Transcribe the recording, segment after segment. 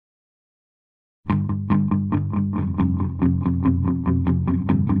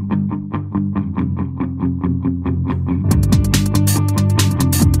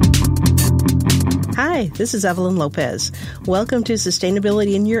Hi, this is Evelyn Lopez. Welcome to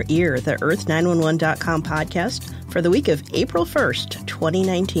Sustainability in Your Ear, the Earth911.com podcast for the week of April 1st,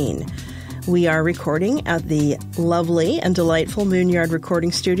 2019. We are recording at the lovely and delightful Moonyard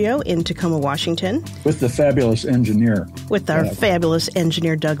Recording Studio in Tacoma, Washington. With the fabulous engineer. With our fabulous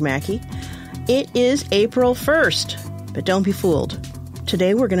engineer, Doug Mackey. It is April 1st, but don't be fooled.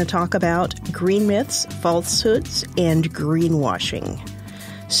 Today we're going to talk about green myths, falsehoods, and greenwashing.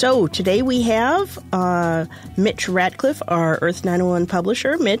 So today we have Mitch Ratcliffe, our Earth911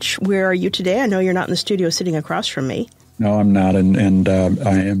 publisher. Mitch, where are you today? I know you're not in the studio sitting across from me. No, I'm not, and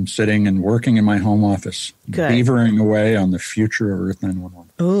I am sitting and working in my home office, beavering away on the future of Earth911.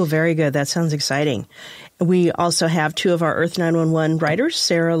 Oh, very good. That sounds exciting. We also have two of our Earth911 writers,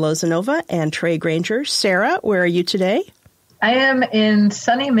 Sarah Lozanova and Trey Granger. Sarah, where are you today? I am in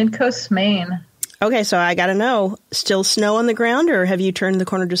sunny Midcoast, Maine. Okay, so I got to know, still snow on the ground, or have you turned the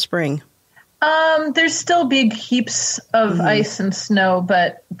corner to spring? There's still big heaps of ice and snow,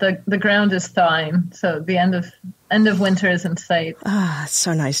 but the ground is thawing, so the end of winter is in sight. Ah, it's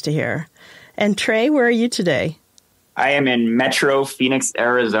so nice to hear. And Trey, where are you today? I am in Metro Phoenix,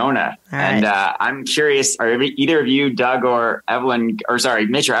 Arizona. And I'm curious, are either of you, Doug or Evelyn,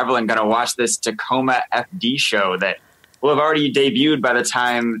 Mitch or Evelyn, going to watch this Tacoma FD show that will have already debuted by the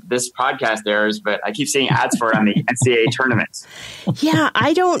time this podcast airs, but I keep seeing ads for it on the NCAA tournaments. Yeah,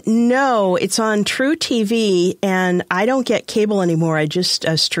 I don't know. It's on True TV, and I don't get cable anymore. I just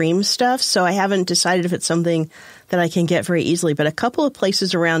stream stuff, so I haven't decided if it's something that I can get very easily. But a couple of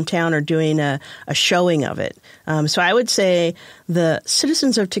places around town are doing a showing of it. So I would say the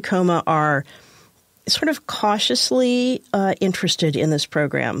citizens of Tacoma are sort of cautiously interested in this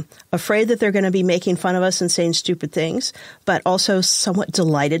program, afraid that they're going to be making fun of us and saying stupid things, but also somewhat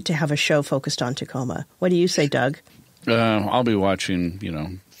delighted to have a show focused on Tacoma. What do you say, Doug? I'll be watching,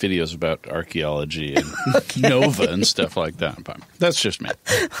 videos about archaeology and Nova and stuff like that. But that's just me.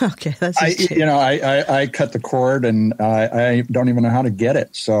 Okay, that's just I cut the cord and I don't even know how to get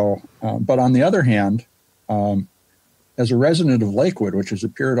it. So, but on the other hand, as a resident of Lakewood, which has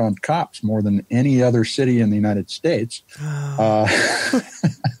appeared on COPS more than any other city in the United States,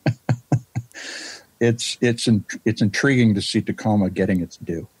 it's intriguing to see Tacoma getting its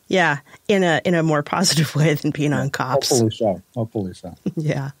due. Yeah, in a more positive way than being on COPS. Hopefully so.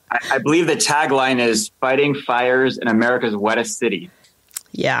 Yeah. I believe the tagline is "Fighting Fires in America's Wettest City."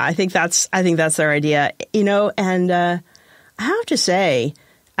 Yeah, I think that's their idea. And I have to say,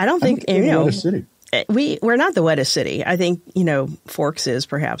 I don't think wettest city. We're not the wettest city. I think, Forks is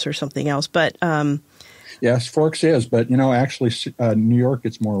perhaps or something else. But yes, Forks is. But, actually, New York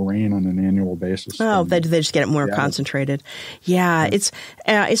gets more rain on an annual basis. Oh, they just get it more concentrated. Yeah, it's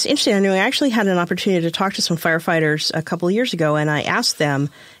interesting. I know I actually had an opportunity to talk to some firefighters a couple of years ago, and I asked them,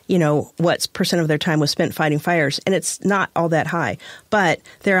 what % of their time was spent fighting fires. And it's not all that high. But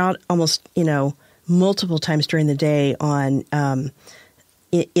they're out almost, multiple times during the day on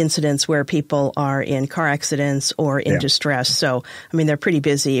incidents where people are in car accidents or in distress. So, they're pretty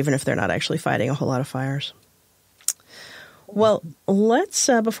busy, even if they're not actually fighting a whole lot of fires. Well, let's,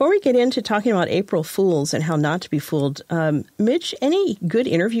 before we get into talking about April Fools and how not to be fooled, Mitch, any good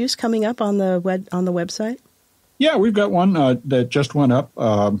interviews coming up on the website? Yeah, we've got one that just went up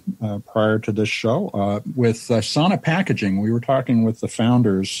prior to this show with Sana Packaging. We were talking with the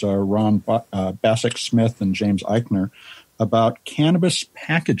founders, Ron Bassick-Smith and James Eichner, about cannabis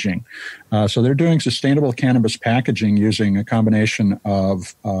packaging. So they're doing sustainable cannabis packaging using a combination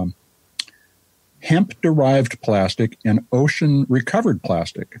of hemp-derived plastic and ocean-recovered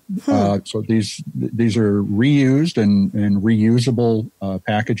plastic. So these are reused and reusable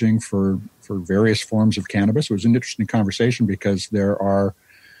packaging for various forms of cannabis. It was an interesting conversation because there are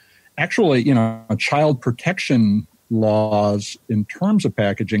actually, child protection laws in terms of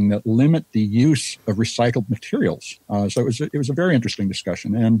packaging that limit the use of recycled materials. So it was a very interesting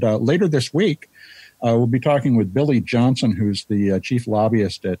discussion. And later this week, we'll be talking with Billy Johnson, who's the chief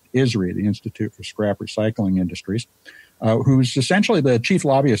lobbyist at ISRI, the Institute for Scrap Recycling Industries, who's essentially the chief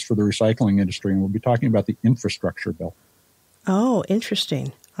lobbyist for the recycling industry. And we'll be talking about the infrastructure bill. Oh,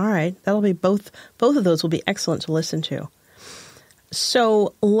 interesting. All right. That'll be both of those will be excellent to listen to.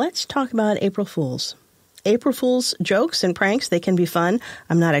 So let's talk about April Fools. April Fool's jokes and pranks, they can be fun.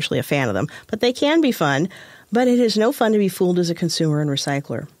 I'm not actually a fan of them, but they can be fun. But it is no fun to be fooled as a consumer and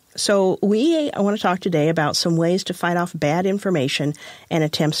recycler. So I want to talk today about some ways to fight off bad information and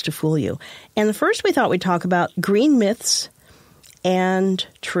attempts to fool you. And first we thought we'd talk about green myths and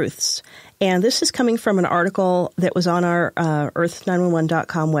truths. And this is coming from an article that was on our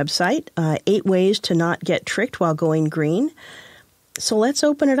Earth911.com website, 8 ways to not get tricked while going green. So let's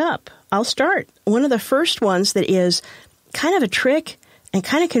open it up. I'll start. One of the first ones that is kind of a trick and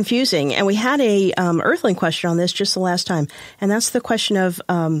kind of confusing, and we had a Earthling question on this just the last time, and that's the question of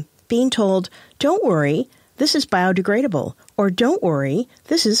being told, don't worry, this is biodegradable, or don't worry,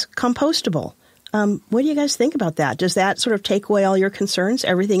 this is compostable. What do you guys think about that? Does that sort of take away all your concerns?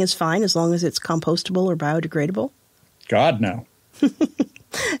 Everything is fine as long as it's compostable or biodegradable? God, no.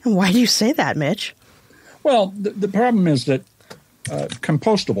 And why do you say that, Mitch? Well, the problem is that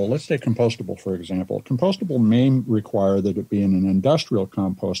compostable, let's take compostable, for example. Compostable may require that it be in an industrial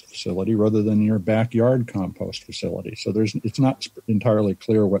compost facility rather than your backyard compost facility. So it's not entirely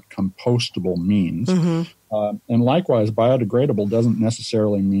clear what compostable means. Mm-hmm. And likewise, biodegradable doesn't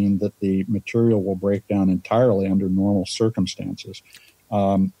necessarily mean that the material will break down entirely under normal circumstances.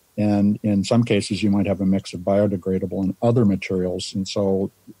 And in some cases, you might have a mix of biodegradable and other materials. And so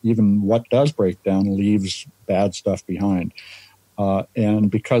even what does break down leaves bad stuff behind.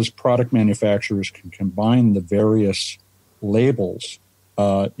 And because product manufacturers can combine the various labels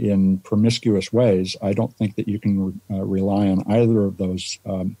in promiscuous ways, I don't think that you can rely on either of those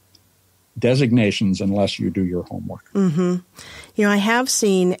designations unless you do your homework. Mm-hmm. You know, I have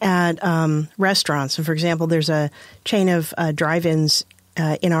seen at restaurants, and for example, there's a chain of drive-ins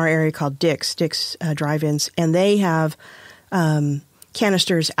in our area called Dick's Drive-Ins, and they have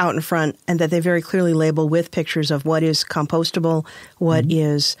canisters out in front, and that they very clearly label with pictures of what is compostable, what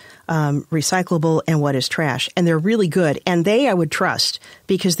is recyclable, and what is trash. And they're really good. And I would trust,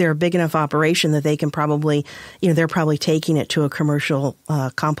 because they're a big enough operation that they can probably, they're probably taking it to a commercial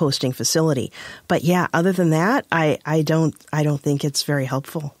composting facility. But yeah, other than that, I don't think it's very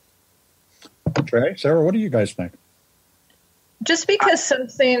helpful. Trey, Sarah, what do you guys think? Just because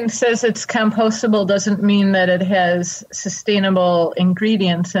something says it's compostable doesn't mean that it has sustainable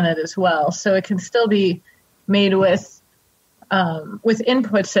ingredients in it as well. So it can still be made with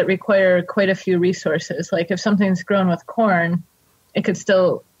inputs that require quite a few resources. Like if something's grown with corn, it could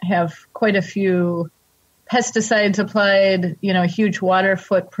still have quite a few pesticides applied, a huge water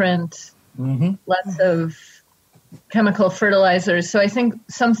footprint, lots of chemical fertilizers. So I think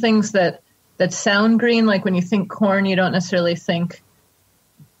some things that sound green, like when you think corn, you don't necessarily think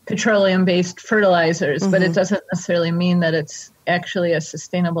petroleum-based fertilizers, but it doesn't necessarily mean that it's actually a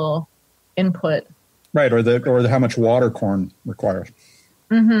sustainable input. Right, or how much water corn requires.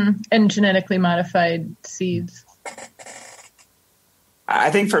 And genetically modified seeds.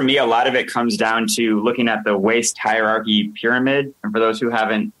 I think for me, a lot of it comes down to looking at the waste hierarchy pyramid. And for those who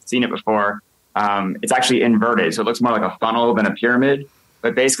haven't seen it before, it's actually inverted. So it looks more like a funnel than a pyramid.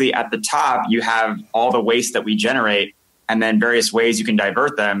 But basically at the top, you have all the waste that we generate and then various ways you can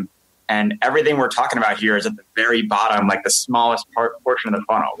divert them. And everything we're talking about here is at the very bottom, like the smallest portion of the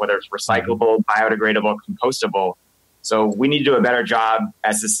funnel, whether it's recyclable, biodegradable, compostable. So we need to do a better job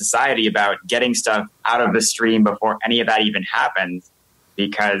as a society about getting stuff out of the stream before any of that even happens,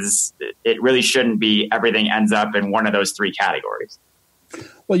 because it really shouldn't be everything ends up in one of those three categories.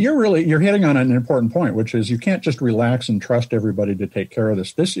 Well, you're hitting on an important point, which is you can't just relax and trust everybody to take care of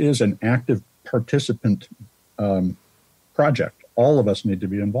this. This is an active participant project. All of us need to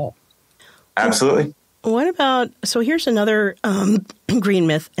be involved. Absolutely. What about, so here's another green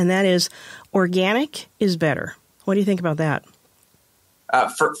myth, and that is organic is better. What do you think about that?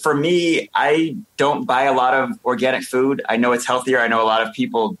 For me, I don't buy a lot of organic food. I know it's healthier. I know a lot of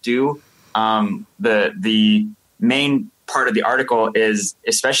people do. The main part of the article is,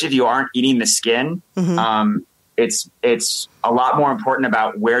 especially if you aren't eating the skin, it's a lot more important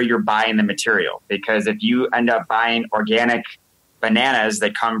about where you're buying the material. Because if you end up buying organic bananas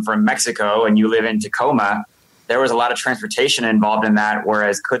that come from Mexico and you live in Tacoma, there was a lot of transportation involved in that.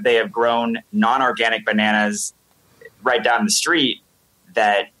 Whereas could they have grown non-organic bananas right down the street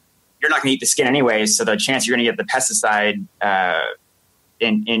that you're not going to eat the skin anyways. So the chance you're going to get the pesticide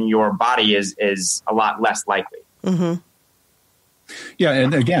in your body is a lot less likely. Yeah,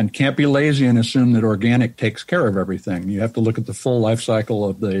 and again, can't be lazy and assume that organic takes care of everything. You have to look at the full life cycle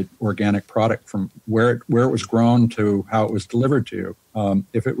of the organic product, from where it was grown to how it was delivered to you.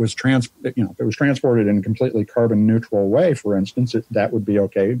 If it was transported in a completely carbon neutral way, for instance, that would be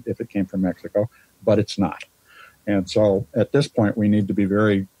okay if it came from Mexico, but it's not. And so at this point, we need to be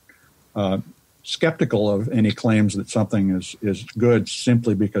very skeptical of any claims that something is good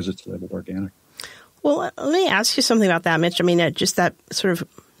simply because it's labeled organic. Well, let me ask you something about that, Mitch. I mean, just that sort of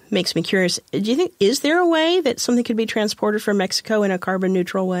makes me curious. Do you think, is there a way that something could be transported from Mexico in a carbon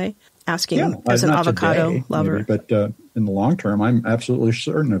neutral way? Asking as an avocado today, lover. Maybe, but in the long term, I'm absolutely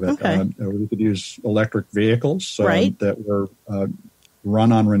certain of it. Okay. We could use electric vehicles right. that were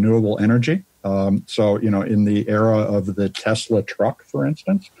run on renewable energy. So, in the era of the Tesla truck, for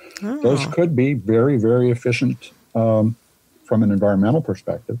instance, those could be very, very efficient from an environmental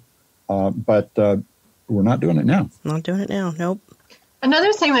perspective. But we're not doing it now. Not doing it now. Nope.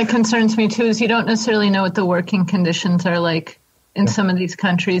 Another thing that concerns me, too, is you don't necessarily know what the working conditions are like in some of these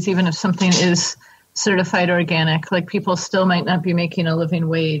countries, even if something is certified organic. Like, people still might not be making a living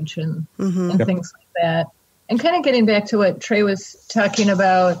wage and things like that. And kind of getting back to what Trey was talking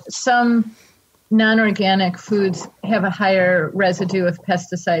about, some non-organic foods have a higher residue of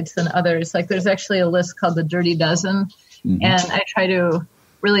pesticides than others. Like, there's actually a list called the Dirty Dozen, and I try to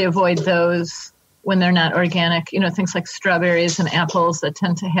really avoid those when they're not organic. Things like strawberries and apples that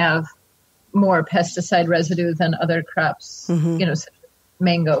tend to have more pesticide residue than other crops, such as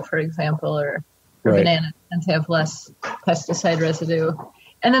mango, for example, or bananas tend to have less pesticide residue.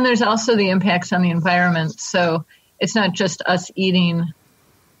 And then there's also the impacts on the environment. So it's not just us eating,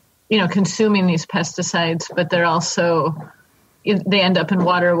 consuming these pesticides, but they're also, they end up in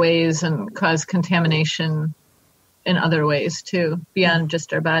waterways and cause contamination in other ways too, beyond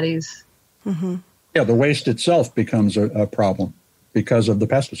just our bodies. Yeah, the waste itself becomes a problem because of the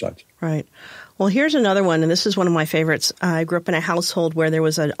pesticides. Right. Well, here's another one, and this is one of my favorites. I grew up in a household where there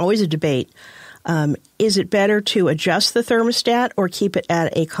was always a debate. Is it better to adjust the thermostat or keep it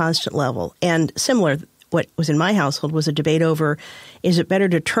at a constant level? And similar, what was in my household was a debate over, is it better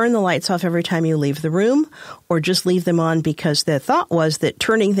to turn the lights off every time you leave the room or just leave them on, because the thought was that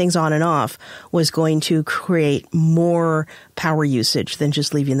turning things on and off was going to create more power usage than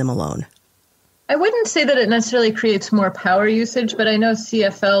just leaving them alone? I wouldn't say that it necessarily creates more power usage, but I know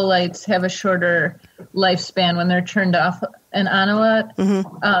CFL lights have a shorter lifespan when they're turned off and on a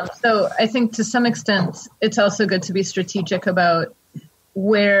lot. So I think to some extent, it's also good to be strategic about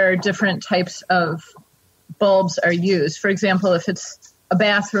where different types of bulbs are used. For example, if it's a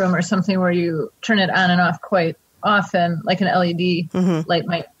bathroom or something where you turn it on and off quite often, like an LED light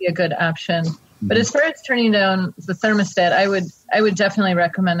might be a good option. But as far as turning down the thermostat, I would definitely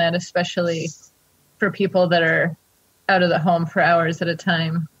recommend that, especially for people that are out of the home for hours at a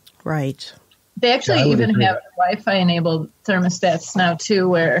time. Right. They actually even have Wi-Fi enabled thermostats now too,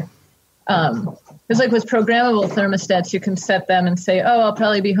 where it's like with programmable thermostats, you can set them and say, oh, I'll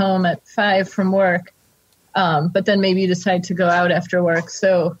probably be home at 5 from work. But then maybe you decide to go out after work.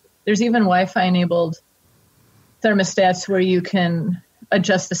 So there's even Wi-Fi enabled thermostats where you can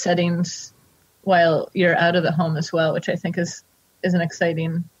adjust the settings while you're out of the home as well, which I think is an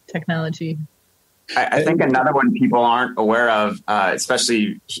exciting technology. I think another one people aren't aware of,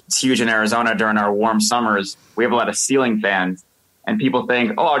 especially it's huge in Arizona during our warm summers, we have a lot of ceiling fans, and people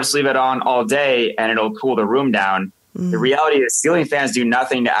think, oh, I'll just leave it on all day and it'll cool the room down. The reality is ceiling fans do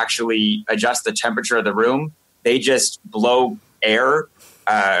nothing to actually adjust the temperature of the room. They just blow air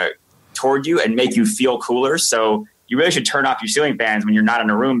toward you and make you feel cooler. So you really should turn off your ceiling fans when you're not in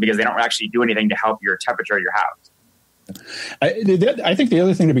a room, because they don't actually do anything to help your temperature of your house. I think the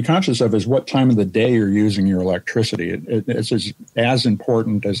other thing to be conscious of is what time of the day you're using your electricity. It's as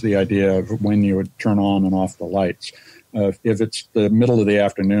important as the idea of when you would turn on and off the lights. If it's the middle of the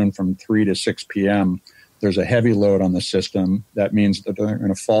afternoon from 3 to 6 p.m., there's a heavy load on the system. That means that they're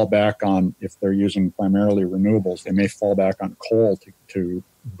going to fall back on, if they're using primarily renewables, they may fall back on coal to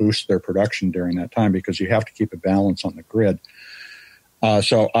boost their production during that time, because you have to keep a balance on the grid.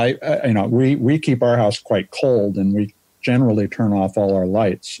 So we keep our house quite cold, and we generally turn off all our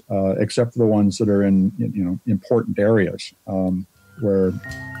lights, except for the ones that are in important areas where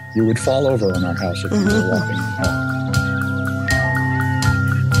you would fall over in our house if you were walking out.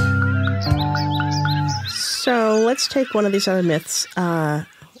 So let's take one of these other myths. I'll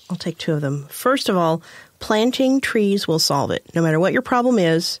take two of them. First of all, planting trees will solve it. No matter what your problem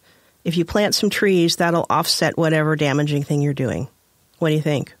is, if you plant some trees, that'll offset whatever damaging thing you're doing. What do you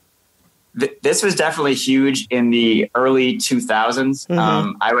think? This was definitely huge in the early 2000s.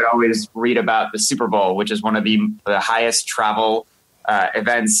 I would always read about the Super Bowl, which is one of the highest travel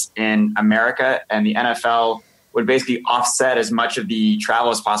events in America. And the NFL would basically offset as much of the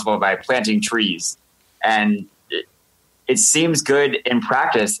travel as possible by planting trees. And it seems good in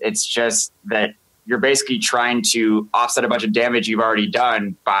practice. It's just that you're basically trying to offset a bunch of damage you've already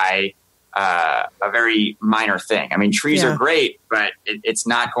done by a very minor thing. I mean, trees are great, but it's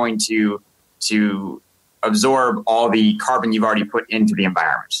not going to absorb all the carbon you've already put into the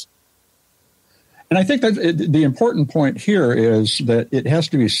environment. And I think that the important point here is that it has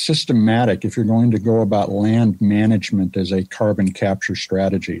to be systematic if you're going to go about land management as a carbon capture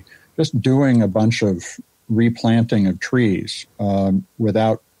strategy. Just doing a bunch of replanting of trees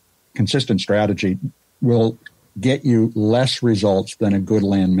without consistent strategy will get you less results than a good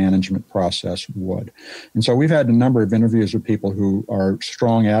land management process would. And so we've had a number of interviews with people who are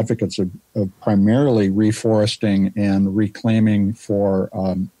strong advocates of primarily reforesting and reclaiming for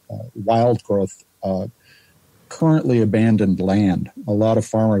wild growth currently abandoned land. A lot of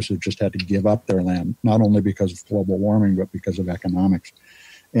farmers have just had to give up their land, not only because of global warming, but because of economics.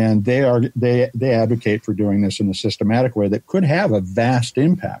 And they advocate for doing this in a systematic way that could have a vast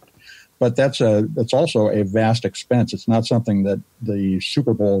impact. But that's also a vast expense. It's not something that the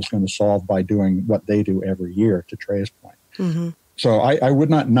Super Bowl is going to solve by doing what they do every year, to Trey's point. Mm-hmm. So I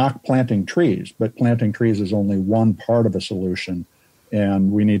would not knock planting trees, but planting trees is only one part of a solution.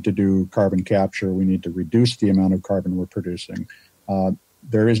 And we need to do carbon capture. We need to reduce the amount of carbon we're producing.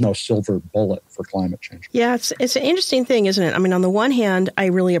 There is no silver bullet for climate change. Yeah, it's an interesting thing, isn't it? I mean, on the one hand, I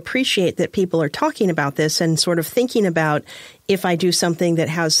really appreciate that people are talking about this and sort of thinking about, if I do something that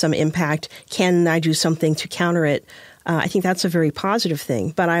has some impact, can I do something to counter it? I think that's a very positive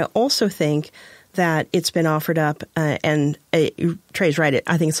thing. But I also think that it's been offered up, and Trey's right,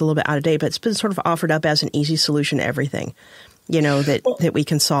 I think it's a little bit out of date, but it's been sort of offered up as an easy solution to everything, that we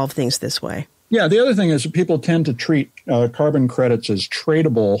can solve things this way. Yeah, the other thing is people tend to treat carbon credits as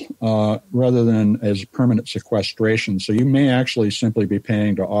tradable rather than as permanent sequestration. So you may actually simply be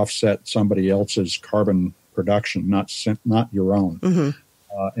paying to offset somebody else's carbon production, not your own.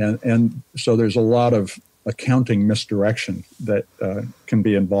 Mm-hmm. And so there's a lot of accounting misdirection that can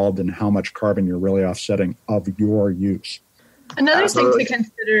be involved in how much carbon you're really offsetting of your use. Another thing to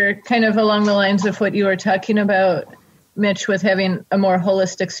consider, kind of along the lines of what you were talking about, Mitch, with having a more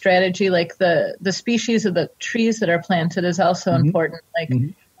holistic strategy, like the species of the trees that are planted is also mm-hmm. important. Like,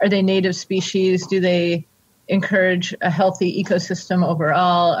 mm-hmm. Are they native species? Do they encourage a healthy ecosystem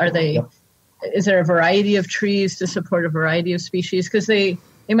overall? Is there a variety of trees to support a variety of species? Because they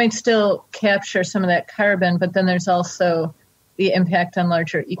might still capture some of that carbon, but then there's also the impact on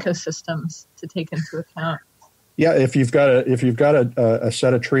larger ecosystems to take into account. Yeah, if you've got a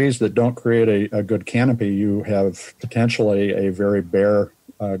set of trees that don't create a good canopy, you have potentially a very bare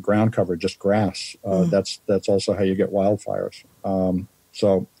ground cover, just grass. That's also how you get wildfires.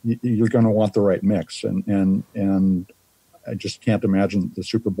 So you're going to want the right mix, and I just can't imagine the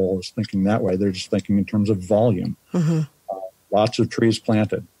Super Bowl is thinking that way. They're just thinking in terms of volume. Mm-hmm. Lots of trees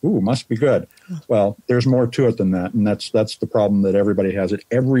planted. Ooh, must be good. Well, there's more to it than that, and that's the problem that everybody has at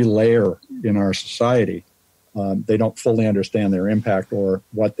every layer in our society. They don't fully understand their impact or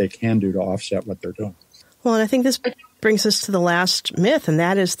what they can do to offset what they're doing. Well, and I think this brings us to the last myth, and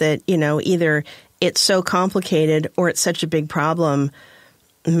that is that, either it's so complicated or it's such a big problem,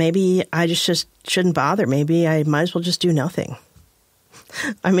 maybe I just shouldn't bother. Maybe I might as well just do nothing.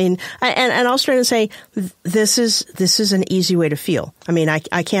 I mean, and I was trying to say, this is an easy way to feel. I mean, I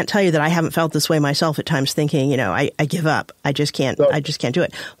can't tell you that I haven't felt this way myself at times, thinking, I give up. I just can't do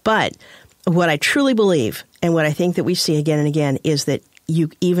it. But what I truly believe, and what I think that we see again and again, is that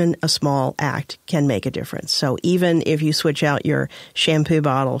even a small act can make a difference. So even if you switch out your shampoo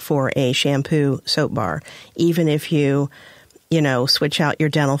bottle for a shampoo soap bar, even if you switch out your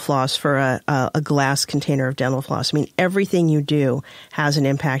dental floss for a glass container of dental floss. I mean, everything you do has an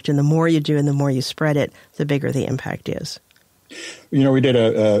impact, and the more you do and the more you spread it, the bigger the impact is. We did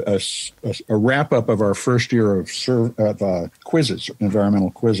a wrap-up of our first year of quizzes,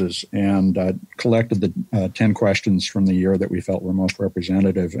 environmental quizzes, and collected the 10 questions from the year that we felt were most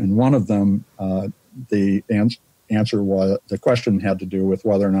representative. And one of them, the answer was, the question had to do with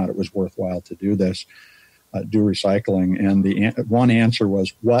whether or not it was worthwhile to do this. Do recycling, and the one answer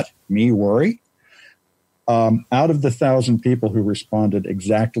was, "What, me worry?" Out of the 1,000 people who responded,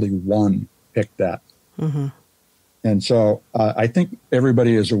 exactly one picked that. Mm-hmm. And so I think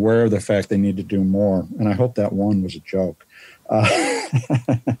everybody is aware of the fact they need to do more, and I hope that one was a joke.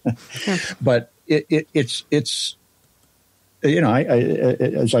 But it's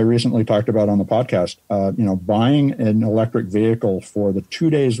as I recently talked about on the podcast, buying an electric vehicle for the 2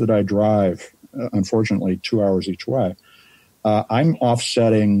 days that I drive. Unfortunately, 2 hours each way, I'm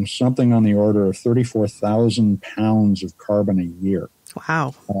offsetting something on the order of 34,000 pounds of carbon a year.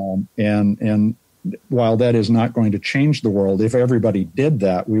 Wow. And while that is not going to change the world, if everybody did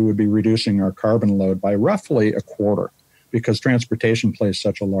that, we would be reducing our carbon load by roughly a quarter, because transportation plays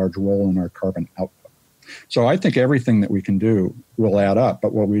such a large role in our carbon output. So I think everything that we can do will add up,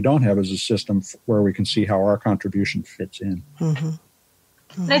 but what we don't have is a system where we can see how our contribution fits in. Mm-hmm.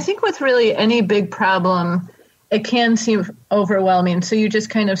 And I think with really any big problem, it can seem overwhelming. So you just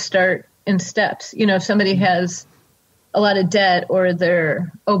kind of start in steps. If somebody has a lot of debt or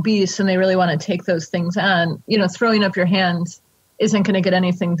they're obese and they really want to take those things on, throwing up your hands isn't going to get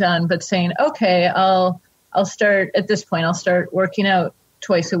anything done. But saying, okay, I'll I'll start working out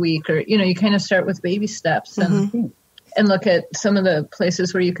twice a week, or, you kind of start with baby steps and look at some of the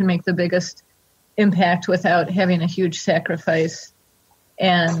places where you can make the biggest impact without having a huge sacrifice,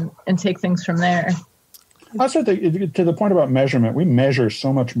 and take things from there. Also, to the point about measurement, we measure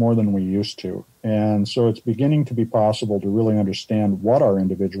so much more than we used to. And so it's beginning to be possible to really understand what our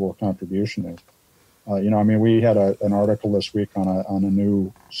individual contribution is. We had an article this week on a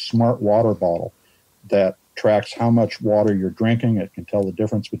new smart water bottle that tracks how much water you're drinking. It can tell the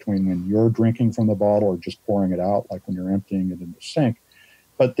difference between when you're drinking from the bottle or just pouring it out, like when you're emptying it in the sink.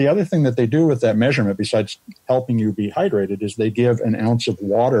 But the other thing that they do with that measurement, besides helping you be hydrated, is they give an ounce of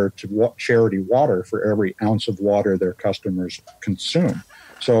water to charity water for every ounce of water their customers consume.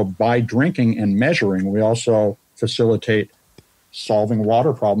 So by drinking and measuring, we also facilitate solving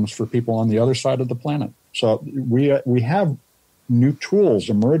water problems for people on the other side of the planet. So we have new tools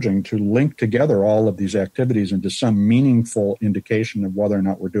emerging to link together all of these activities into some meaningful indication of whether or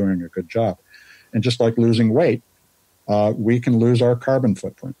not we're doing a good job. And just like losing weight, we can lose our carbon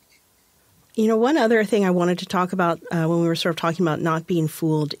footprint. One other thing I wanted to talk about when we were sort of talking about not being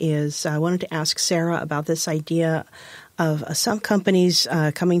fooled is I wanted to ask Sarah about this idea of some companies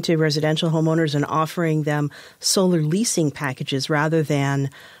coming to residential homeowners and offering them solar leasing packages rather than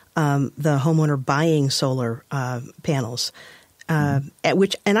the homeowner buying solar panels. And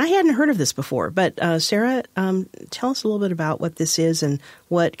I hadn't heard of this before, but Sarah, tell us a little bit about what this is and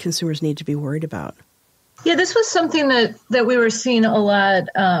what consumers need to be worried about. Yeah, this was something that we were seeing a lot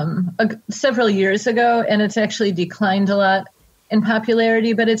several years ago, and it's actually declined a lot in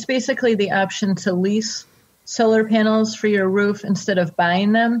popularity, but it's basically the option to lease solar panels for your roof instead of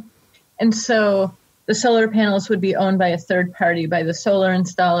buying them. And so the solar panels would be owned by a third party, by the solar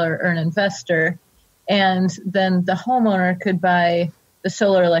installer or an investor, and then the homeowner could buy the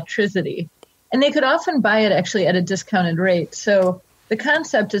solar electricity. And they could often buy it actually at a discounted rate. So the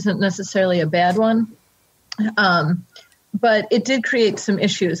concept isn't necessarily a bad one. But it did create some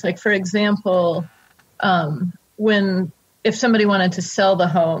issues. Like, for example, if somebody wanted to sell the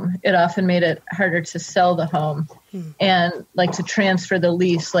home, it often made it harder to sell the home and like to transfer the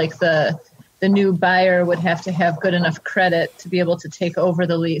lease. Like the new buyer would have to have good enough credit to be able to take over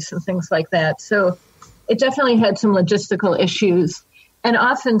the lease and things like that. So it definitely had some logistical issues. And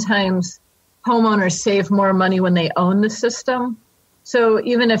oftentimes homeowners save more money when they own the system. So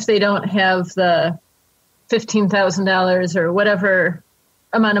even if they don't have the $15,000 or whatever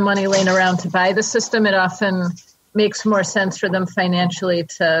amount of money laying around to buy the system, it often makes more sense for them financially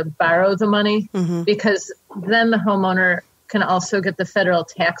to borrow the money because then the homeowner can also get the federal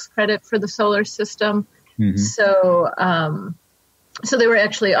tax credit for the solar system. So they were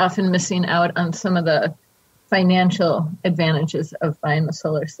actually often missing out on some of the financial advantages of buying the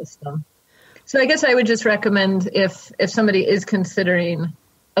solar system. So I guess I would just recommend if somebody is considering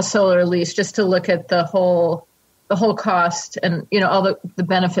a solar lease, just to look at the whole cost and, all the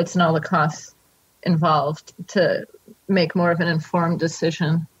benefits and all the costs involved to make more of an informed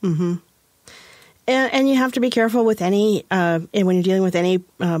decision. And you have to be careful with any, and when you're dealing with any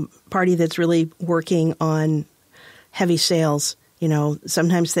party that's really working on heavy sales,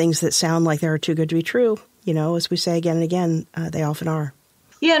 sometimes things that sound like they're too good to be true, as we say again and again, they often are.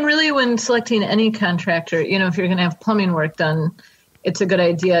 Yeah, and really when selecting any contractor, if you're going to have plumbing work done, it's a good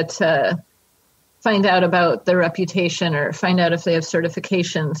idea to find out about their reputation or find out if they have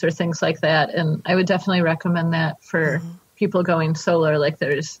certifications or things like that. And I would definitely recommend that for people going solar. Like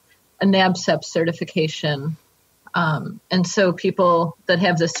there's a NABCEP certification. And so people that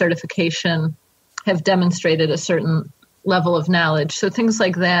have this certification have demonstrated a certain level of knowledge. So things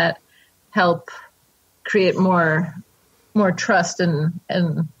like that help create more trust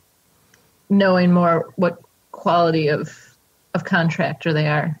and knowing more what quality of contractor they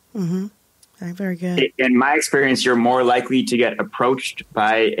are. Very good. In my experience, you're more likely to get approached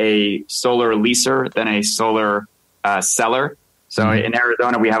by a solar leaser than a solar seller. So in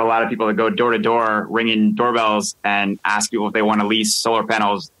Arizona, we have a lot of people that go door to door ringing doorbells and ask people if they want to lease solar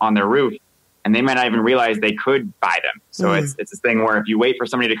panels on their roof. And they might not even realize they could buy them. So it's this thing where if you wait for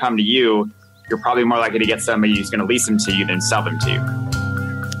somebody to come to you, you're probably more likely to get somebody who's going to lease them to you than sell them to you.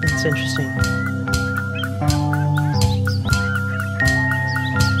 That's interesting.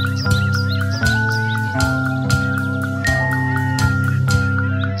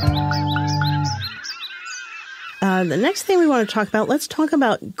 The next thing we want to talk about, let's talk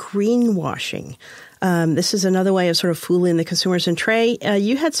about greenwashing. This is another way of sort of fooling the consumers. And Trey,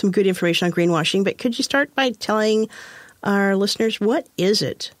 you had some good information on greenwashing, but could you start by telling our listeners, what is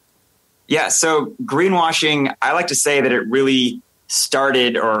it? Yeah, so greenwashing, I like to say that it really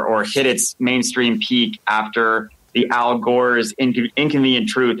started or hit its mainstream peak after the Al Gore's Inconvenient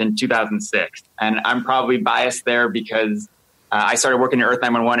Truth in 2006. And I'm probably biased there because I started working at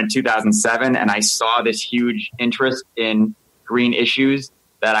Earth911 in 2007, and I saw this huge interest in green issues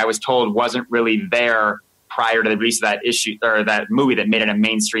that I was told wasn't really there prior to the release of that issue or that movie that made it a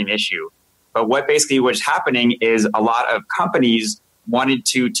mainstream issue. But what basically was happening is a lot of companies wanted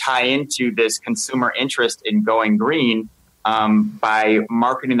to tie into this consumer interest in going green by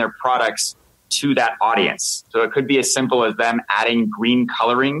marketing their products to that audience. So it could be as simple as them adding green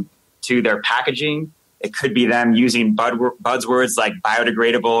coloring to their packaging. It could be them using buzzwords like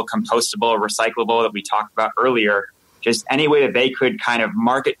biodegradable, compostable, recyclable that we talked about earlier. Just any way that they could kind of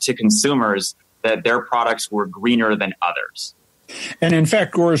market to consumers that their products were greener than others. And in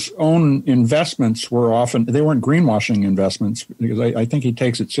fact, Gore's own investments they weren't greenwashing investments, because I think he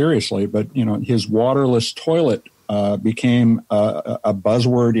takes it seriously, but his waterless toilet became a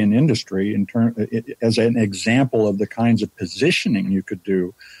buzzword in industry as an example of the kinds of positioning you could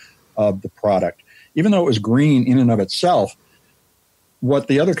do of the product. Even though it was green in and of itself, what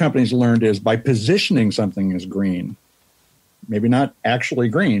the other companies learned is by positioning something as green, maybe not actually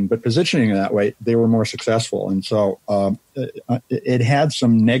green, but positioning it that way, they were more successful. And so it had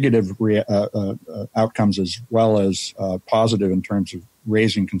some negative outcomes as well as positive in terms of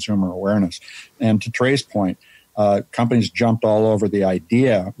raising consumer awareness. And to Trey's point, companies jumped all over the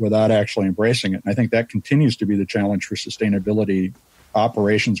idea without actually embracing it. And I think that continues to be the challenge for sustainability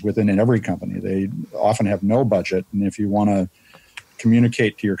operations within every company. They often have no budget. And if you want to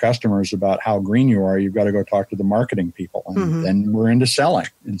communicate to your customers about how green you are, you've got to go talk to the marketing people. And then we're into selling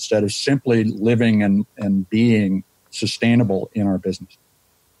instead of simply living and being sustainable in our business.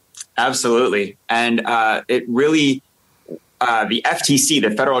 Absolutely. And it really, the FTC,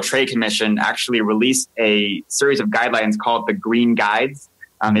 the Federal Trade Commission, actually released a series of guidelines called the Green Guides.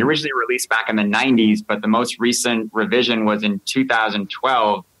 They originally released back in the 90s, but the most recent revision was in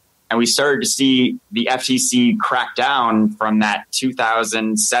 2012. And we started to see the FTC crack down from that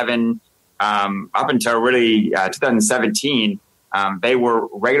 2007 up until really 2017. They were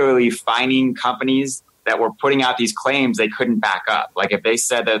regularly fining companies that were putting out these claims they couldn't back up. Like if they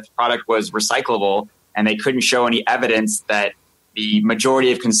said that the product was recyclable and they couldn't show any evidence that the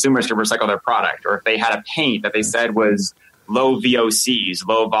majority of consumers could recycle their product, or if they had a paint that they said was low VOCs,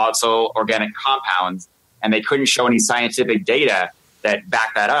 low volatile organic compounds, and they couldn't show any scientific data that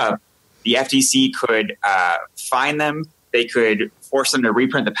back that up, the FTC could fine them. They could force them to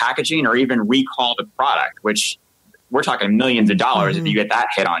reprint the packaging or even recall the product, which we're talking millions of dollars if you get that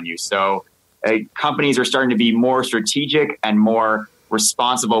hit on you. So companies are starting to be more strategic and more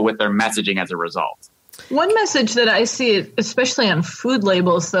responsible with their messaging as a result. One message that I see, especially on food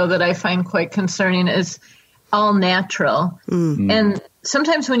labels, though, that I find quite concerning is all natural. And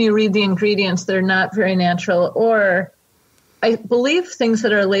sometimes when you read the ingredients, they're not very natural, or I believe things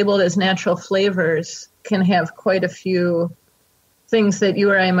that are labeled as natural flavors can have quite a few things that you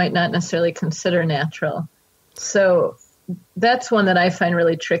or I might not necessarily consider natural. So that's one that I find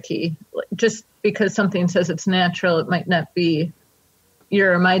really tricky. Just because something says it's natural, it might not be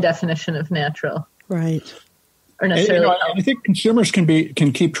your or my definition of natural. Right. Or necessarily. I think consumers can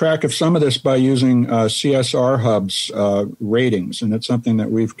keep track of some of this by using CSR Hub's ratings, and it's something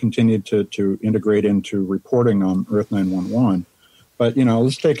that we've continued to integrate into reporting on Earth911. But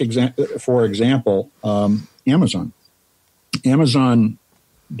let's take for example Amazon. Amazon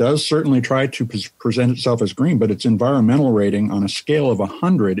does certainly try to present itself as green, but its environmental rating on a scale of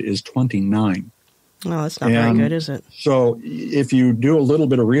 100 is 29. Oh, that's not very good, is it? So if you do a little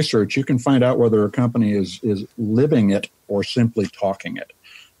bit of research, you can find out whether a company is living it or simply talking it.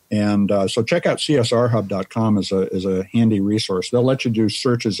 And so check out csrhub.com as a handy resource. They'll let you do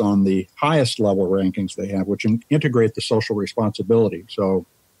searches on the highest level rankings they have, which integrate the social responsibility. So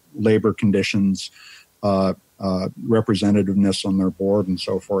labor conditions, representativeness on their board, and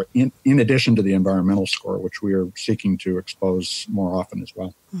so forth, in addition to the environmental score, which we are seeking to expose more often as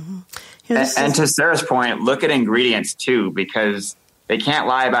well. And to Sarah's point, look at ingredients too, because they can't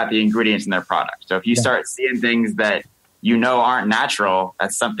lie about the ingredients in their product. So if you start seeing things that aren't natural,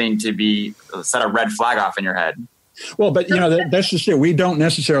 that's something to be set a red flag off in your head. Well, but that's just it. We don't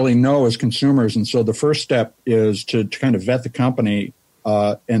necessarily know as consumers, and so the first step is to kind of vet the company.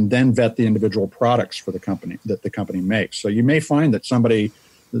 And then vet the individual products for the company that the company makes. So you may find that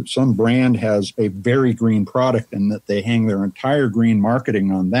some brand has a very green product and that they hang their entire green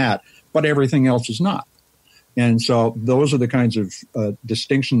marketing on that, but everything else is not. And so those are the kinds of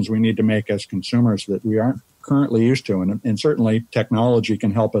distinctions we need to make as consumers that we aren't currently used to. And certainly technology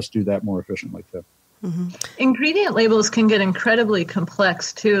can help us do that more efficiently too. Ingredient labels can get incredibly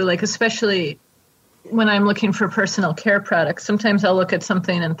complex too, like especially when I'm looking for personal care products. Sometimes I'll look at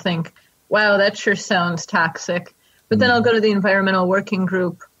something and think, wow, that sure sounds toxic. But then I'll go to the Environmental Working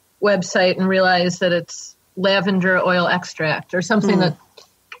Group website and realize that it's lavender oil extract or something that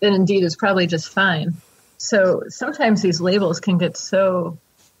indeed is probably just fine. So sometimes these labels can get so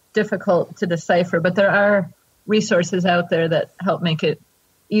difficult to decipher, but there are resources out there that help make it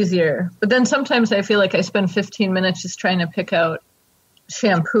easier. But then sometimes I feel like I spend 15 minutes just trying to pick out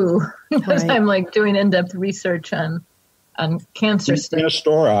shampoo because I'm like doing in-depth research on cancer stuff. In a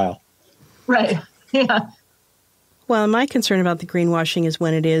store aisle. Right. Yeah. Well, my concern about the greenwashing is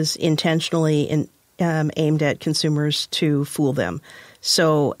when it is intentionally aimed at consumers to fool them.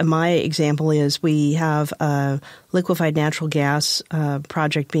 So my example is we have a liquefied natural gas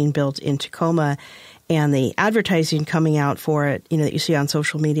project being built in Tacoma, and the advertising coming out for it, that you see on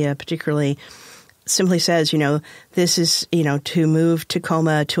social media particularly, simply says, this is, to move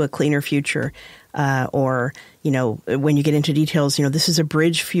Tacoma to a cleaner future. Or, when you get into details, this is a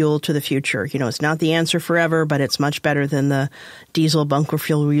bridge fuel to the future. It's not the answer forever, but it's much better than the diesel bunker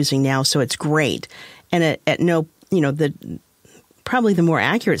fuel we're using now. So it's great. And probably the more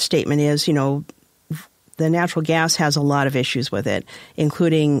accurate statement is, the natural gas has a lot of issues with it,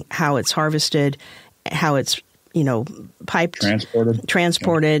 including how it's harvested, how it's, piped,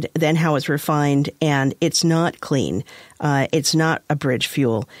 transported, then how it's refined, and it's not clean. It's not a bridge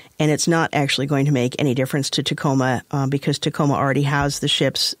fuel, and it's not actually going to make any difference to Tacoma because Tacoma already has the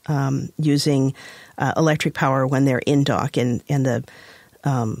ships using electric power when they're in dock, and the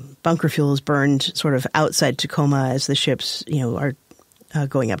bunker fuel is burned sort of outside Tacoma as the ships, are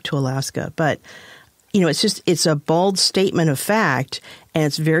going up to Alaska. But it's a bold statement of fact, and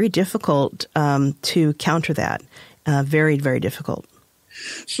it's very difficult to counter that. Very, very difficult.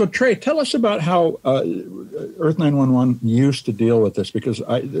 So, Trey, tell us about how Earth911 used to deal with this, because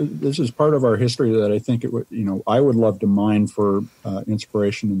this is part of our history that I think I would love to mine for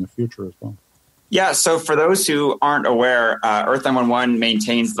inspiration in the future as well. Yeah, so for those who aren't aware, Earth911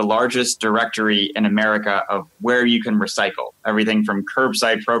 maintains the largest directory in America of where you can recycle. Everything from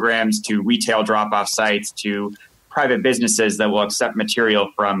curbside programs to retail drop-off sites to private businesses that will accept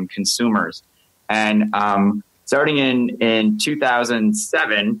material from consumers. And starting in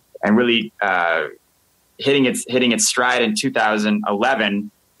 2007 and really hitting its stride in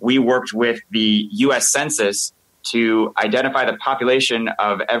 2011, we worked with the U.S. Census to identify the population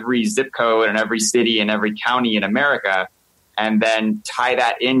of every zip code and every city and every county in America, and then tie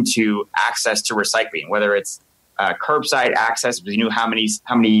that into access to recycling, whether it's curbside access, because you knew how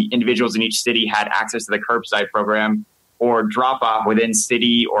many individuals in each city had access to the curbside program, or drop off within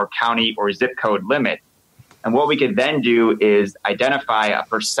city or county or zip code limit. And what we could then do is identify a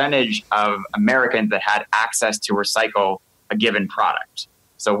percentage of Americans that had access to recycle a given product.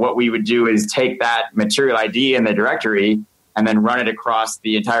 So what we would do is take that material ID in the directory and then run it across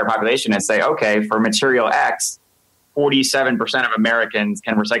the entire population and say, okay, for material X, 47% of Americans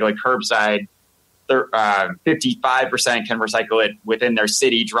can recycle it curbside, 55% can recycle it within their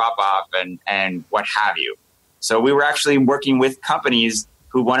city drop-off and what have you. So we were actually working with companies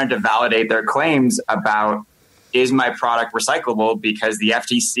who wanted to validate their claims about, is my product recyclable? Because the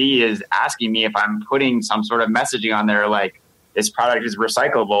FTC is asking me if I'm putting some sort of messaging on there like, this product is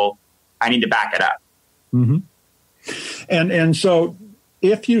recyclable, I need to back it up. Mm-hmm. And so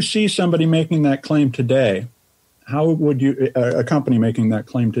if you see somebody making that claim today, how would you, a company making that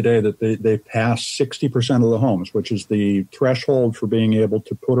claim today that they pass 60% of the homes, which is the threshold for being able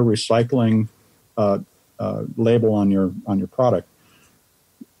to put a recycling label on your product,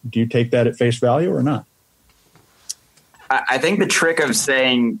 do you take that at face value or not? I think the trick of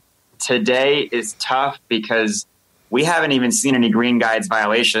saying today is tough because we haven't even seen any Green Guides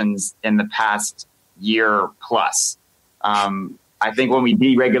violations in the past year plus. I think when we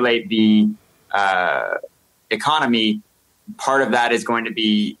deregulate the economy, part of that is going to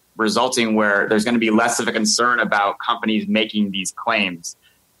be resulting where there's going to be less of a concern about companies making these claims.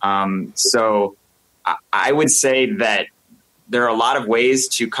 So I would say that there are a lot of ways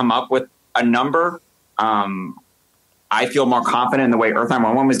to come up with a number. I feel more confident in the way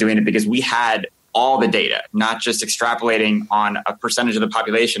Earth911 was doing it because we had all the data, not just extrapolating on a percentage of the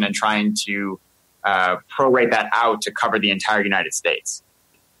population and trying to prorate that out to cover the entire United States.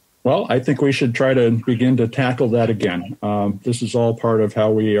 Well, I think we should try to begin to tackle that again. This is all part of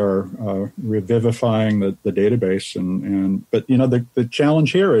how we are revivifying the database. But the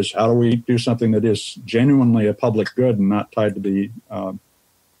challenge here is how do we do something that is genuinely a public good and not tied to the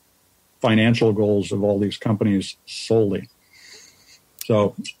financial goals of all these companies solely.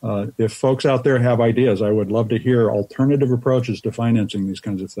 So if folks out there have ideas, I would love to hear alternative approaches to financing these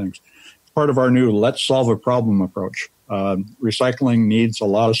kinds of things. Part of our new Let's Solve a Problem approach. Recycling needs a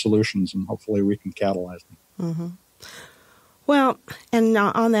lot of solutions, and hopefully we can catalyze them. Mm-hmm. Well, and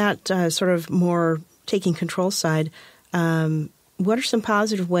on that sort of more taking control side, what are some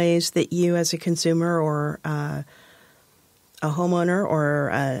positive ways that you as a consumer or a homeowner or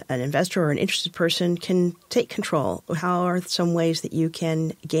an investor or an interested person can take control? How are some ways that you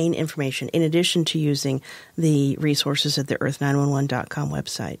can gain information in addition to using the resources at the Earth911.com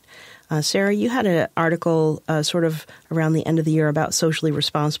website? Sarah, you had an article sort of around the end of the year about socially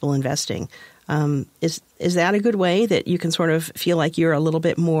responsible investing. Is that a good way that you can sort of feel like you're a little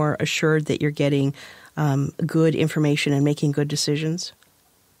bit more assured that you're getting good information and making good decisions?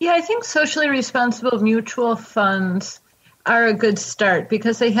 Yeah, I think socially responsible mutual funds are a good start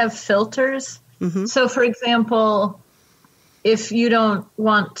because they have filters. Mm-hmm. So, for example, if you don't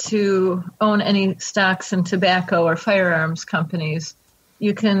want to own any stocks in tobacco or firearms companies,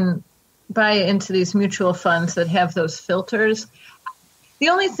 you can buy into these mutual funds that have those filters. The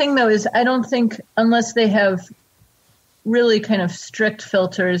only thing, though, is I don't think unless they have really kind of strict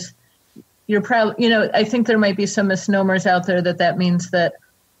filters, you're probably, I think there might be some misnomers out there that means that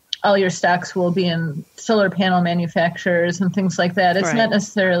all your stocks will be in solar panel manufacturers and things like that. It's right. Not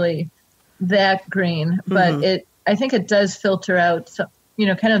necessarily that green, but I think it does filter out,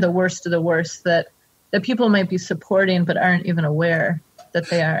 kind of the worst of the worst that people might be supporting but aren't even aware that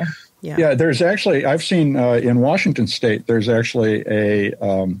they are. Yeah, there's actually, I've seen in Washington State, there's actually a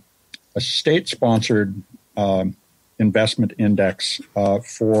state-sponsored investment index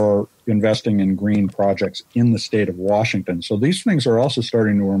for investing in green projects in the state of Washington. So these things are also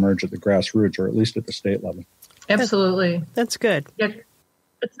starting to emerge at the grassroots, or at least at the state level. Absolutely. That's good. Yeah,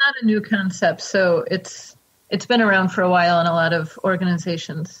 it's not a new concept, so it's been around for a while, and a lot of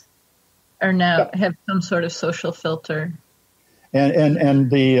organizations are now have some sort of social filter.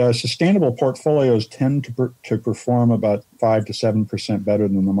 And the sustainable portfolios tend to perform about 5 to 7% better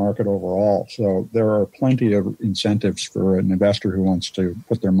than the market overall. So there are plenty of incentives for an investor who wants to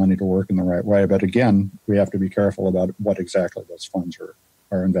put their money to work in the right way. But again, we have to be careful about what exactly those funds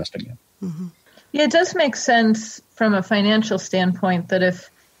are investing in. Mm-hmm. Yeah, it does make sense from a financial standpoint that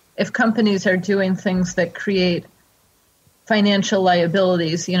if companies are doing things that create financial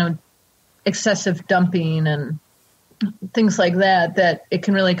liabilities, excessive dumping and things like that it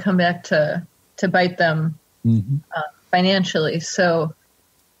can really come back to bite them financially. So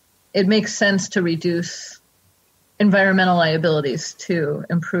it makes sense to reduce environmental liabilities to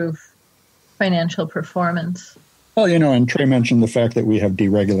improve financial performance. Well, and Trey mentioned the fact that we have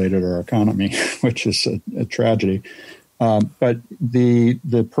deregulated our economy, which is a tragedy. But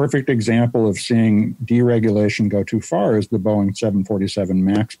the perfect example of seeing deregulation go too far is the Boeing 747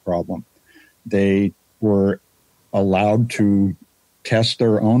 MAX problem. They were allowed to test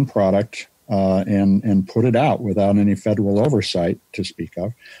their own product and put it out without any federal oversight to speak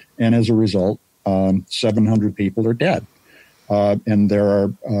of. And as a result, 700 people are dead. And they're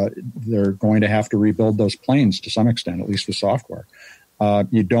going to have to rebuild those planes to some extent, at least the software.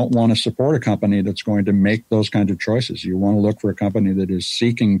 You don't want to support a company that's going to make those kinds of choices. You want to look for a company that is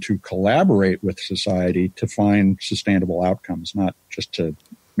seeking to collaborate with society to find sustainable outcomes, not just to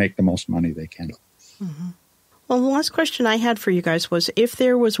make the most money they can. Mm-hmm. Well, the last question I had for you guys was if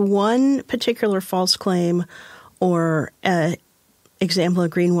there was one particular false claim or example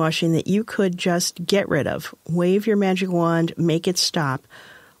of greenwashing that you could just get rid of, wave your magic wand, make it stop,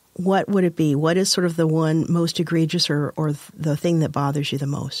 what would it be? What is sort of the one most egregious or the thing that bothers you the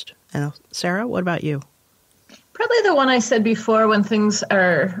most? And Sarah, what about you? Probably the one I said before when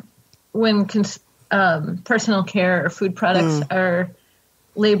personal care or food products are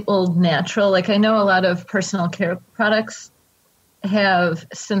labeled natural. Like I know a lot of personal care products have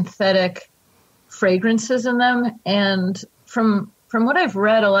synthetic fragrances in them. And from what I've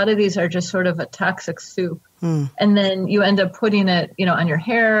read, a lot of these are just sort of a toxic soup. And then you end up putting it, on your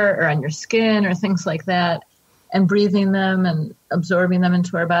hair or on your skin or things like that and breathing them and absorbing them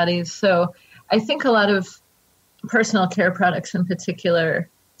into our bodies. So I think a lot of personal care products in particular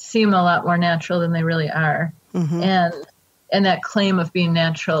seem a lot more natural than they really are. Mm-hmm. And that claim of being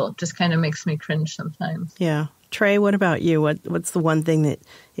natural just kind of makes me cringe sometimes. Yeah. Trey, what about you? What's the one thing that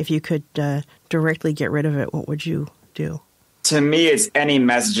if you could directly get rid of it, what would you do? To me, it's any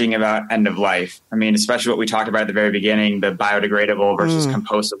messaging about end of life. I mean, especially what we talked about at the very beginning, the biodegradable versus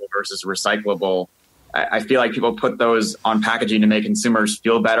compostable versus recyclable. I feel like people put those on packaging to make consumers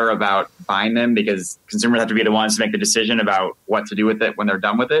feel better about buying them because consumers have to be the ones to make the decision about what to do with it when they're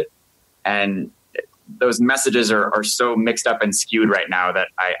done with it. And those messages are so mixed up and skewed right now that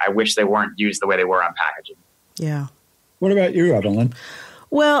I wish they weren't used the way they were on packaging. Yeah. What about you, Evelyn?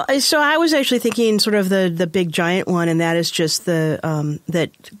 Well, so I was actually thinking sort of the big giant one, and that is just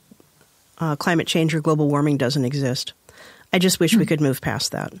that climate change or global warming doesn't exist. I just wish we could move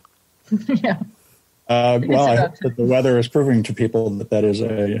past that. Yeah. Well, I hope that the weather is proving to people that is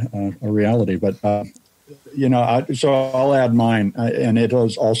a reality. But, so I'll add mine, and it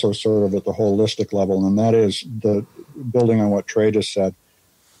is also sort of at the holistic level, and that is building on what Trey just said.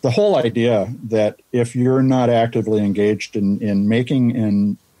 The whole idea that if you're not actively engaged in making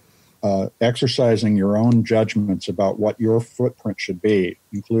and exercising your own judgments about what your footprint should be,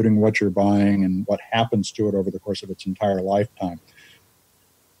 including what you're buying and what happens to it over the course of its entire lifetime,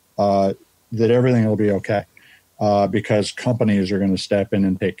 that everything will be okay because companies are going to step in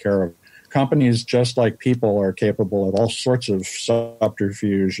and take care of it. Companies, just like people, are capable of all sorts of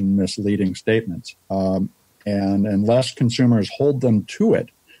subterfuge and misleading statements. And unless consumers hold them to it,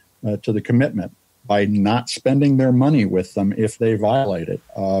 to the commitment by not spending their money with them if they violate it,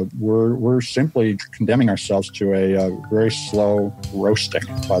 we're simply condemning ourselves to a very slow roasting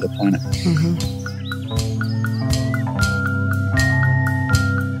by the planet. Mm-hmm.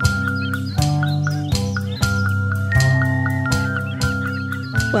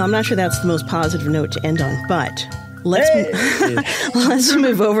 Well, I'm not sure that's the most positive note to end on, but let's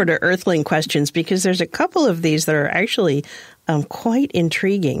move over to Earthling Questions, because there's a couple of these that are actually quite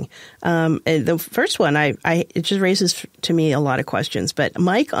intriguing. The first one, it just raises to me a lot of questions. But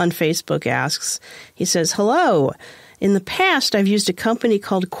Mike on Facebook asks, he says, "Hello. In the past, I've used a company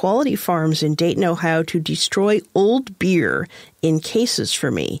called Quality Farms in Dayton, Ohio, to destroy old beer in cases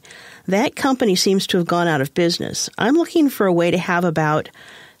for me. That company seems to have gone out of business. I'm looking for a way to have about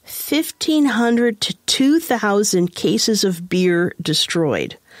 1,500 to 2,000 cases of beer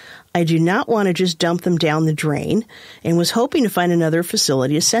destroyed. I do not want to just dump them down the drain and was hoping to find another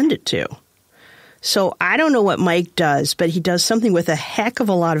facility to send it to." So I don't know what Mike does, but he does something with a heck of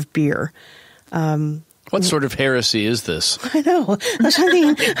a lot of beer. What sort of heresy is this? I know.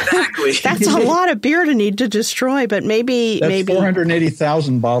 Exactly. That's a lot of beer to need to destroy, but maybe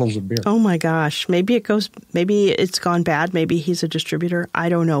 480,000 bottles of beer. Oh my gosh. Maybe it's gone bad. Maybe he's a distributor. I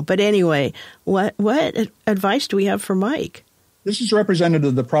don't know. But anyway, what advice do we have for Mike? This is representative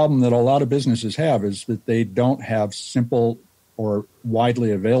of the problem that a lot of businesses have, is that they don't have simple or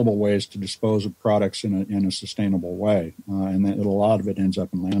widely available ways to dispose of products in a sustainable way. And that a lot of it ends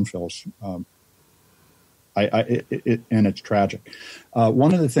up in landfills. And it's tragic.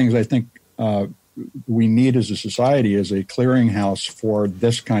 One of the things I think we need as a society is a clearinghouse for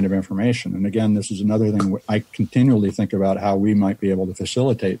this kind of information. And again, this is another thing I continually think about how we might be able to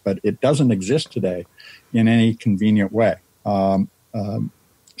facilitate, but it doesn't exist today in any convenient way.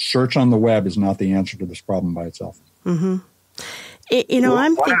 Search on the web is not the answer to this problem by itself. Mm-hmm.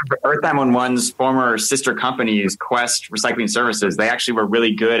 I'm one of Earth911's former sister companies, Quest Recycling Services, they actually were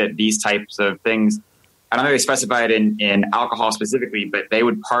really good at these types of things. I don't know if they specified in alcohol specifically, but they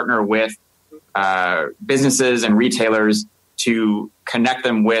would partner with businesses and retailers to connect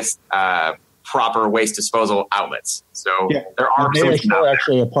them with proper waste disposal outlets. So there are they are still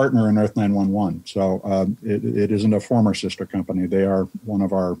actually a partner in Earth911. So it isn't a former sister company. They are one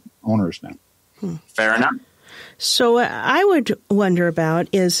of our owners now. Fair enough. So I would wonder about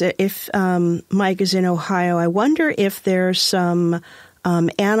is if Mike is in Ohio, I wonder if there's some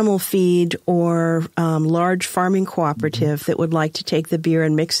animal feed or large farming cooperative that would like to take the beer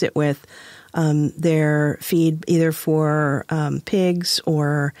and mix it with their feed, either for pigs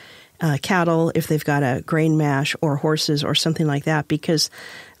or cattle, if they've got a grain mash, or horses or something like that. Because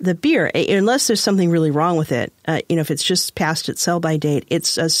the beer, unless there's something really wrong with it, if it's just past its sell-by date,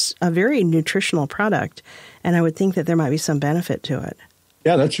 it's a very nutritional product, and I would think that there might be some benefit to it.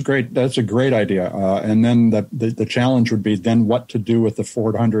 Yeah, that's a great idea. And then the challenge would be then what to do with the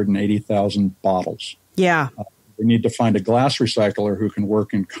 480,000 bottles. Yeah. We need to find a glass recycler who can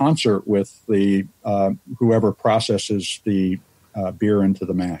work in concert with the whoever processes the beer into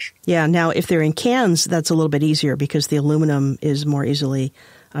the mash. Yeah. Now, if they're in cans, that's a little bit easier because the aluminum is more easily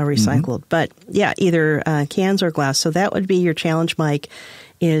recycled. Mm-hmm. But yeah, either cans or glass. So that would be your challenge, Mike,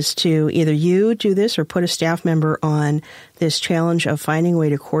 is to either you do this or put a staff member on this challenge of finding a way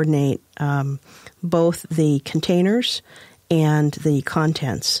to coordinate both the containers and the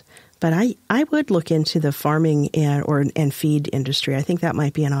contents. But I would look into the farming and feed industry. I think that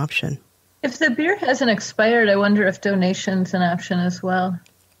might be an option. If the beer hasn't expired, I wonder if donation's an option as well.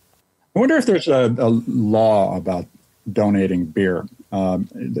 I wonder if there's a law about donating beer.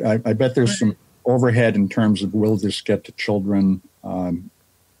 I bet there's some overhead in terms of will this get to children.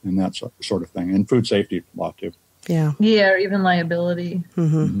 and that sort of thing. And food safety a lot too. Yeah. Yeah, or even liability.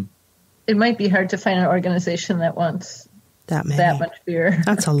 Mm-hmm. It might be hard to find an organization that wants that much beer.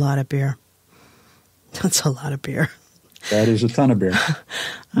 That's a lot of beer. That's a lot of beer. That is a ton of beer.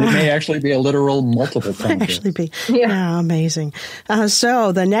 It may actually be a literal multiple ton of beer. Yeah, amazing.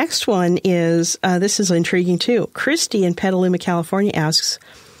 So the next one is, this is intriguing too. Christy in Petaluma, California asks,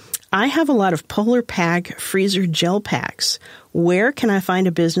 I have a lot of Polar Pack freezer gel packs. Where can I find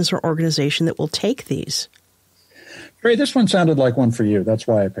a business or organization that will take these? Trey, this one sounded like one for you. That's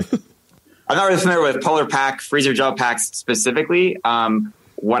why I picked it. I'm not really familiar with Polar Pack freezer gel packs specifically.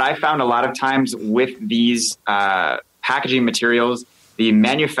 What I found a lot of times with these packaging materials, the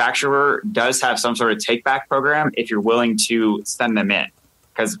manufacturer does have some sort of take-back program if you're willing to send them in,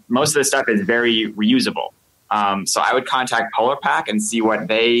 because most of the stuff is very reusable. So I would contact Polar Pack and see what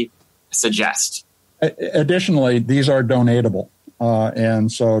they suggest. Additionally, these are donatable. And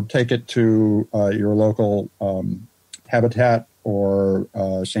so take it to your local Habitat or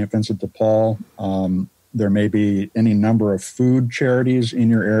St. Vincent de Paul. There may be any number of food charities in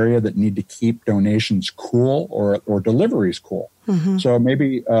your area that need to keep donations cool or deliveries cool. Mm-hmm. So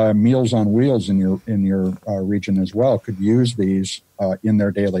maybe Meals on Wheels in your region as well could use these in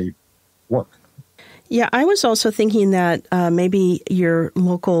their daily work. Yeah, I was also thinking that maybe your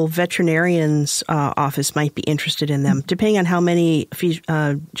local veterinarian's office might be interested in them, depending on how many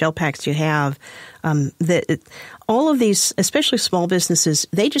gel packs you have. All of these, especially small businesses,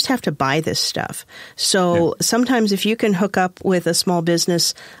 they just have to buy this stuff. So sometimes if you can hook up with a small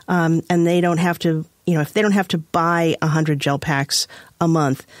business and they don't have to, if they don't have to buy 100 gel packs a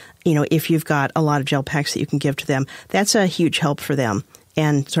month, if you've got a lot of gel packs that you can give to them, that's a huge help for them.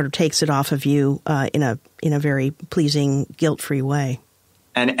 And sort of takes it off of you in a very pleasing, guilt-free way.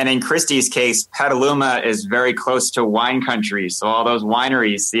 And in Christie's case, Petaluma is very close to wine country, so all those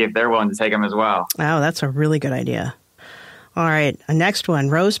wineries, see if they're willing to take them as well. Oh, that's a really good idea. All right, next one.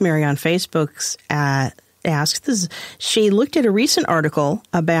 Rosemary on Facebook asks, she looked at a recent article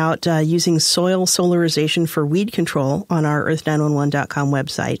about using soil solarization for weed control on our Earth911.com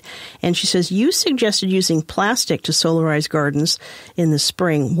website. And she says, you suggested using plastic to solarize gardens in the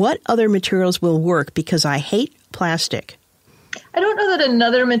spring. What other materials will work? Because I hate plastic. I don't know that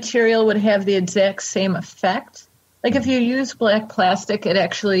another material would have the exact same effect. Like if you use black plastic, it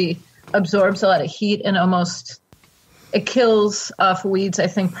actually absorbs a lot of heat and it kills off weeds, I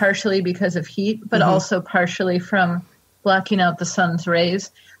think, partially because of heat, but also partially from blocking out the sun's rays.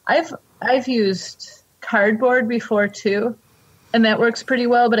 I've used cardboard before, too, and that works pretty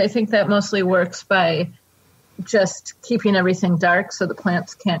well, but I think that mostly works by just keeping everything dark so the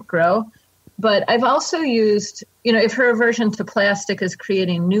plants can't grow. But I've also used, if her aversion to plastic is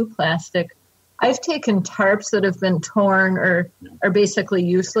creating new plastic, I've taken tarps that have been torn or are basically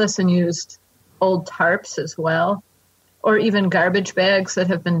useless and used old tarps as well. Or even garbage bags that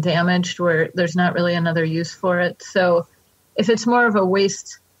have been damaged where there's not really another use for it. So if it's more of a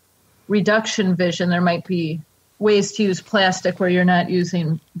waste reduction vision, there might be ways to use plastic where you're not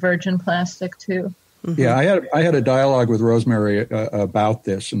using virgin plastic too. Mm-hmm. Yeah, I had a dialogue with Rosemary about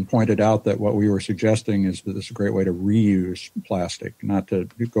this and pointed out that what we were suggesting is that this is a great way to reuse plastic, not to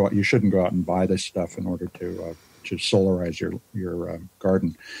go out. You shouldn't go out and buy this stuff in order to solarize your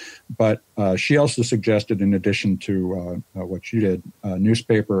garden. But she also suggested, in addition to what you did,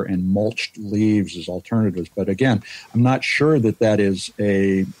 newspaper and mulched leaves as alternatives. But again, I'm not sure that is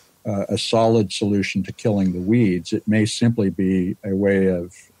a solid solution to killing the weeds. It may simply be a way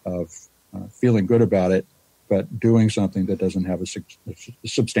of feeling good about it, but doing something that doesn't have a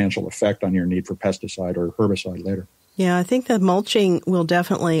substantial effect on your need for pesticide or herbicide later. Yeah, I think that mulching will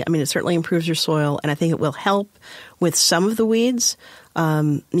definitely, it certainly improves your soil, and I think it will help with some of the weeds,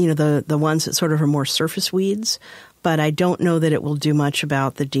 the ones that sort of are more surface weeds, but I don't know that it will do much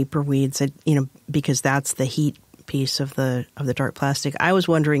about the deeper weeds, because that's the heat piece of the dark plastic. I was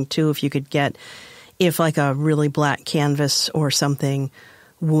wondering, too, if you could if like a really black canvas or something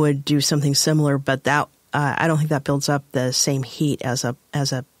would do something similar, but that I don't think that builds up the same heat as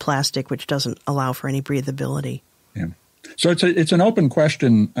a plastic, which doesn't allow for any breathability. Yeah. So it's an open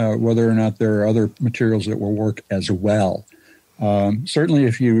question whether or not there are other materials that will work as well. Certainly,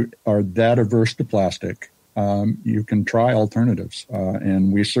 if you are that averse to plastic, you can try alternatives,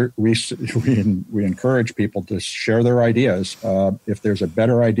 and we encourage people to share their ideas. If there's a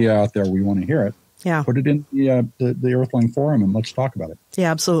better idea out there, we want to hear it. Yeah. Put it in the Earthling forum and let's talk about it. Yeah,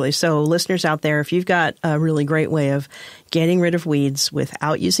 absolutely. So listeners out there, if you've got a really great way of getting rid of weeds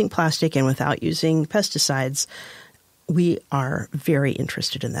without using plastic and without using pesticides, we are very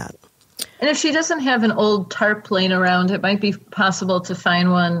interested in that. And if she doesn't have an old tarp laying around, it might be possible to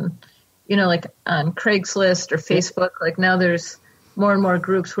find one, like on Craigslist or Facebook. Like now there's more and more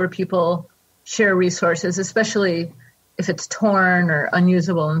groups where people share resources, especially if it's torn or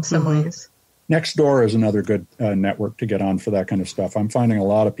unusable in some ways. Nextdoor is another good network to get on for that kind of stuff. I'm finding a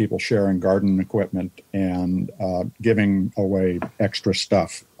lot of people sharing garden equipment and giving away extra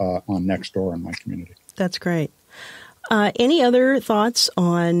stuff on Nextdoor in my community. That's great. Any other thoughts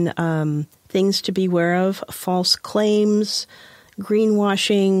on things to be aware of? False claims,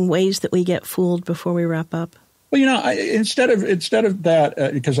 greenwashing, ways that we get fooled before we wrap up? Well, instead of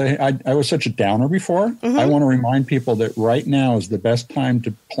that, because I was such a downer before, I want to remind people that right now is the best time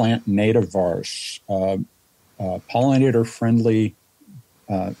to plant nativars, pollinator-friendly,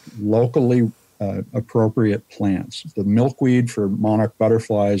 locally appropriate plants. The milkweed for monarch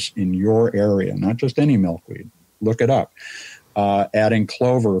butterflies in your area, not just any milkweed. Look it up. Adding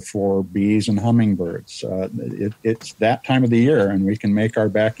clover for bees and hummingbirds. It's that time of the year, and we can make our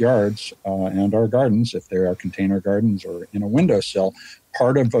backyards and our gardens, if they are container gardens or in a windowsill,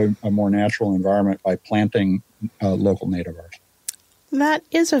 part of a more natural environment by planting local nativars. That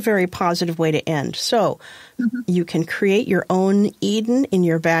is a very positive way to end. So you can create your own Eden in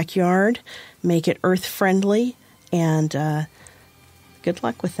your backyard, make it earth-friendly, and good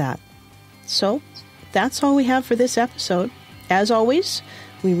luck with that. So that's all we have for this episode. As always,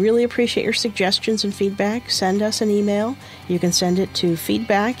 we really appreciate your suggestions and feedback. Send us an email. You can send it to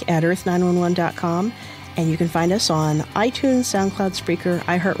feedback@earth911.com, and you can find us on iTunes, SoundCloud, Spreaker,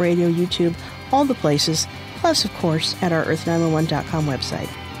 iHeartRadio, YouTube, all the places, plus, of course, at our earth911.com website.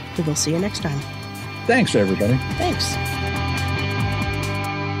 We will see you next time. Thanks, everybody. Thanks.